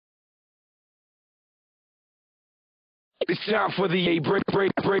It's time for the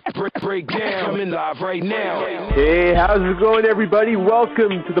breakdown. Coming live right now. Hey, how's it going, everybody?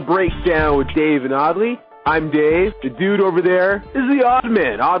 Welcome to the Breakdown with Dave and Audley. I'm Dave. The dude over there is the odd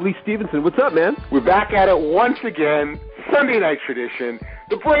man, Audley Stevenson. What's up, man? We're back at it once again. Sunday night tradition.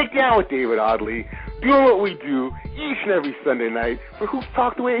 The Breakdown with Dave and Audley. Doing what we do each and every Sunday night for Hoops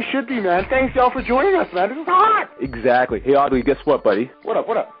Talk the way it should be, man. Thanks, y'all, for joining us, man. This is hot. Exactly. Hey, Audley, guess what, buddy? What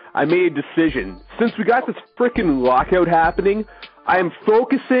up? I made a decision. Since we got this freaking lockout happening, I am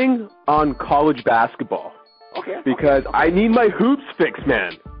focusing on college basketball. Okay. Because I need my hoops fixed,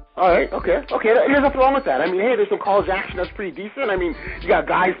 man. All right, okay. Here's what's wrong with that. I mean, hey, there's some college action that's pretty decent. I mean, you got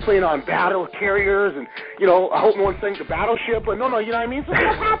guys playing on battle carriers, and, you know, I hope no one's saying the battleship, but no, you know what I mean? So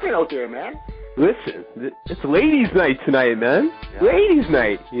what's happening out there, man? Listen, it's ladies' night tonight, man. Yeah. Ladies'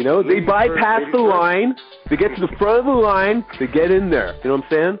 night, you know. They bypass the line. They get to the front of the line. They get in there. You know what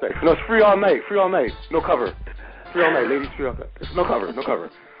I'm saying? No, it's free all night. No cover. Free all night, ladies. Free all night. No cover.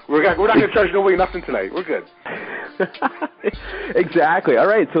 We're not going to charge nobody nothing tonight. We're good. Exactly. All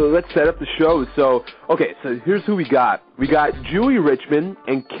right, so let's set up the show. So here's who we got. We got Juli Richmond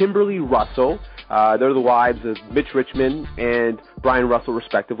and Kimberli Russell. They're the wives of Mitch Richmond and Bryon Russell,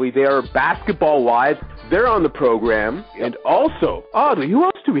 respectively. They are basketball wives. They're on the program. Yep. And also, Audley, who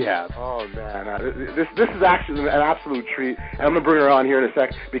else do we have? Oh, man. This is actually an absolute treat. And I'm going to bring her on here in a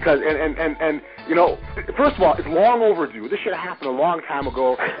sec because, and you know, first of all, it's long overdue. This should have happened a long time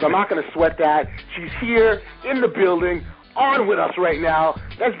ago, so I'm not going to sweat that. She's here in the building, on with us right now.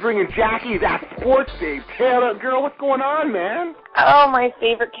 Let's bring in Jackie, that sports Dave Taylor. Girl, what's going on, man? Oh, my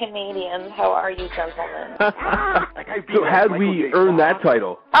favorite Canadians. How are you, gentlemen? So how did we earn that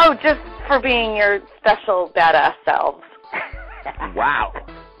title? Oh, just for being your special badass selves. Wow.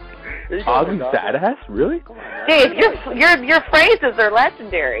 Audley's badass? Really? Dave, your phrases are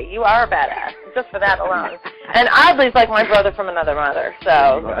legendary. You are a badass, just for that alone. And Audley's like my brother from another mother,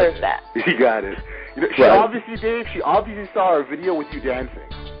 so there's that. You got it. You know, she obviously saw our video with you dancing,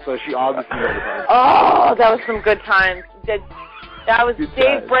 so she obviously knows about it. Oh, that was some good times. That was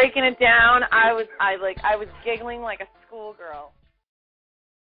Dave breaking it down. I was giggling like a schoolgirl.